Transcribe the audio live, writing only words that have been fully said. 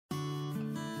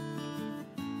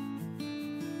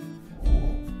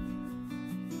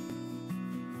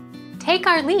Take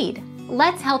our lead.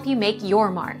 Let's help you make your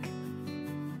mark.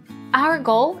 Our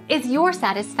goal is your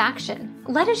satisfaction.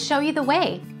 Let us show you the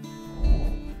way.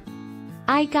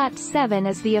 AhGaSe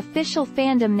is the official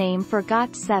fandom name for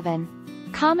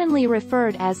GOT7, commonly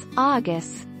referred as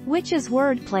AhGaSe, which is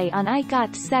wordplay on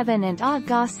AhGaSe and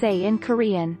AhGaSe in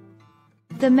Korean.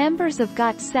 The members of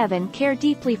GOT7 care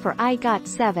deeply for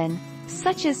AhGaSe,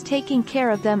 such as taking care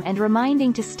of them and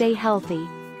reminding to stay healthy.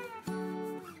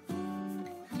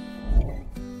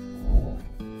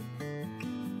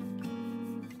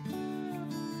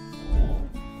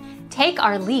 Take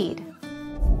our lead.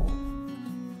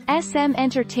 SM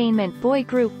entertainment boy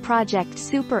group project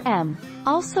SuperM,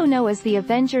 also known as the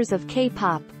Avengers of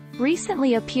K-pop,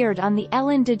 recently appeared on the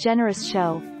Ellen DeGeneres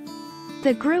show.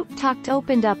 The group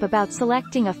opened up about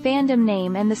selecting a fandom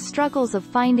name and the struggles of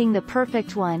finding the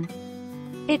perfect one.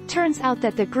 It turns out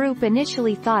that the group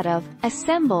initially thought of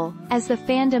Assemble as the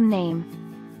fandom name.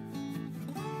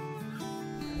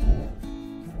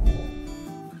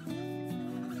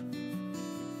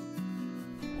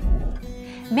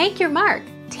 Make your mark.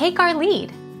 Take our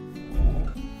lead.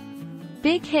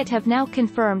 Big Hit have now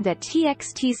confirmed that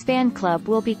TXT's fan club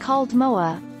will be called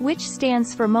MOA, which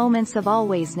stands for Moments of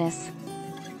Alwaysness.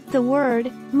 The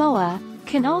word MOA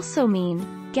can also mean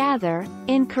gather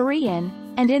in Korean,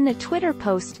 and in the Twitter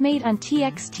post made on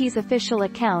TXT's official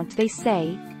account they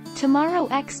say, "Tomorrow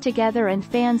X together and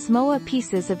fans MOA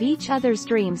pieces of each other's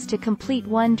dreams to complete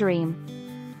one dream."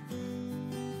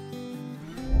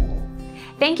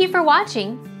 Thank you for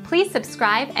watching. Please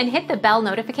subscribe and hit the bell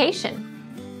notification.